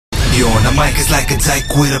You on the mic is like a dyke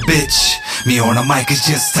with a bitch. Me on the mic is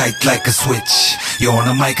just tight like a switch. You on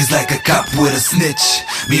the mic is like a cop with a snitch.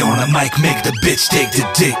 Me on the mic make the bitch take the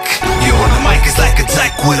dick. You on the mic is like a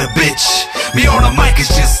dyke with a bitch. Me on the mic is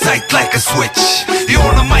just tight like a switch. You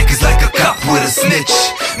on the mic is like a cop with a snitch.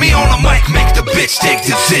 Me on the mic make the bitch take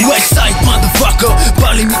the dick. Westside motherfucker,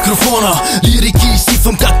 пали микрофона. Лирики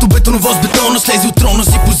изсипвам както бетоново с бетона. Слези от трона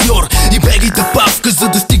си позор и бегайте павка, за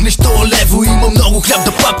да стигнеш то лево. Има много хляб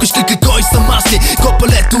да папкаш, лика кой съм аз ли?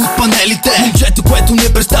 Копалето от панелите, момчето, което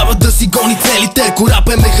не престава да си гони целите. Кораб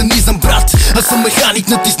е механизъм, брат, аз съм механик.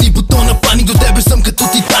 Натисни бутона, паник, до тебе съм като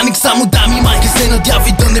Титаник. Само дами, майка се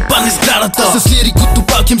надяви да не падне сградата. С лирик от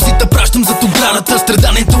топалким си да пращам зад оградата.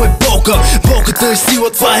 Страданието е болка, болката е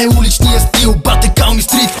сила. Това е уличния стил, бате калми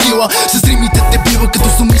стрит кила. С римите те бива като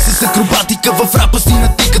суми с акробатика. В рапа си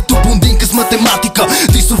нати като блондинка с математика.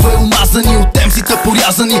 Дисове омазани, от темсита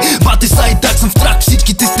порязани. Бате са и Daksan в трак,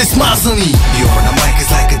 всичките сте смазани. You on the mic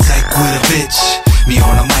is like a dyke with a bitch. Me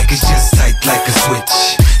on the mic is just tight like a switch.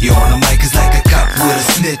 You on the mic is like a cop with a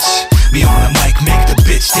snitch. Me on the mic make the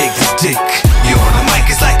bitch take the dick. You on the mic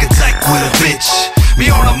is like a dyke with a bitch. Me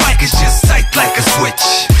on the mic is just tight like a switch.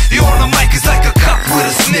 You on the mic is like a cop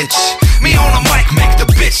with a snitch. Me on the mic make the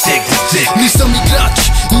bitch take the dick. Не съм играч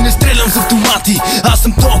и не стрелям с автомати. Аз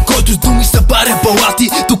съм то, който с думи събаря палати.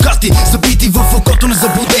 Токати, забити в окото на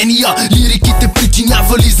заблудения. Лириките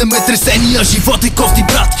причинявали земетресения. Живот е кости,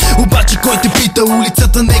 брат, обаче кой те пита?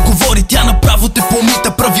 Улицата не говори, тя направо те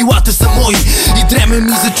помита. Правилата са мои и дреме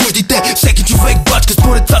ми за чуждите. Всеки човек бачка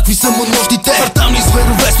според това какви са му нуждите. Квартални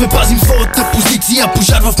зверове сме, пазим своята позиция.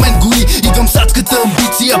 Пожар в мен гори, идвам с адската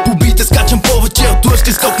амбиция. По бита скачам повече от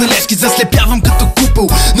лъжка, скок на лешки. Заслепявам като купол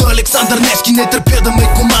на Александър Невски. Не търпя да ме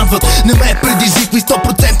командват, не ме предизвиква и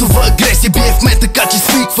 100% агресия бие в мен, така че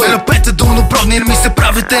свиква. Рапете долнопробни, не ми се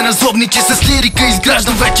правите на злобни, че с лирика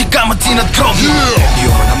изграждам вече камъци над гробни. You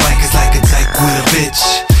on the mic is like a dyke with a bitch.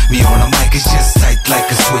 Me on the mic is just tight like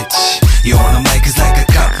a switch. You on the mic is like a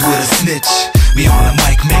cop with a snitch. Me on the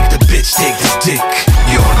mic make the bitch take the dick.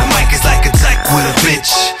 You on the mic is like a dyke with a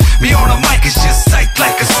bitch. Me on the mic is just tight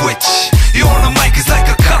like a switch. You on the mic is like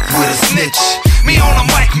a cop with a snitch. Me on the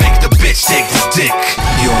mic make the bitch take the dick.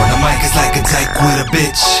 You on the mic is like a dyke with a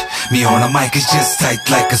bitch. Me on the mic is just tight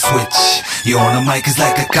like a switch. You on the mic is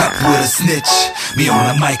like a cop with a snitch. Me on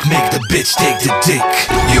the mic make the bitch take the dick.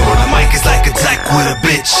 You on the mic is like a dyke with a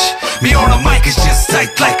bitch. Me on the mic is just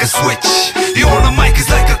tight like a switch. You on the mic is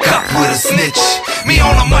like a cop with a snitch. Me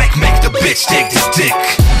on the mic make the bitch take the dick.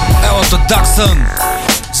 Елата Daksan,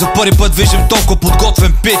 за първи път виждам толкова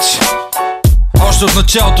подготвен пич. Още от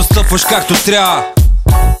началото стъпваш както трябва.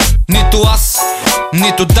 Нито аз,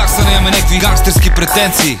 нито Daksan имаме някакви гангстерски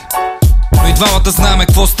претенции. Но и двамата знаеме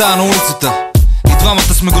какво става на улицата. И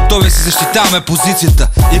двамата сме готови да си защитаваме позицията.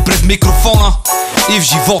 И пред микрофона, и в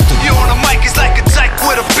живота. You on the mic is like a dyke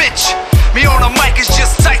with a bitch. Me on the mic is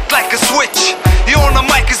just tight like a switch. You on the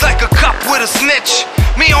mic is like a cop with a snitch.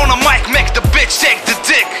 Me on the mic make the bitch take the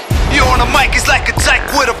dick. You on the mic is like a dyke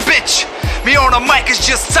with a bitch. Me on the mic is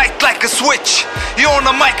just tight like a switch. You on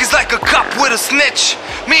the mic is like a cop with a snitch.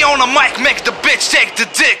 Me on the mic make the bitch take the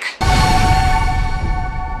dick.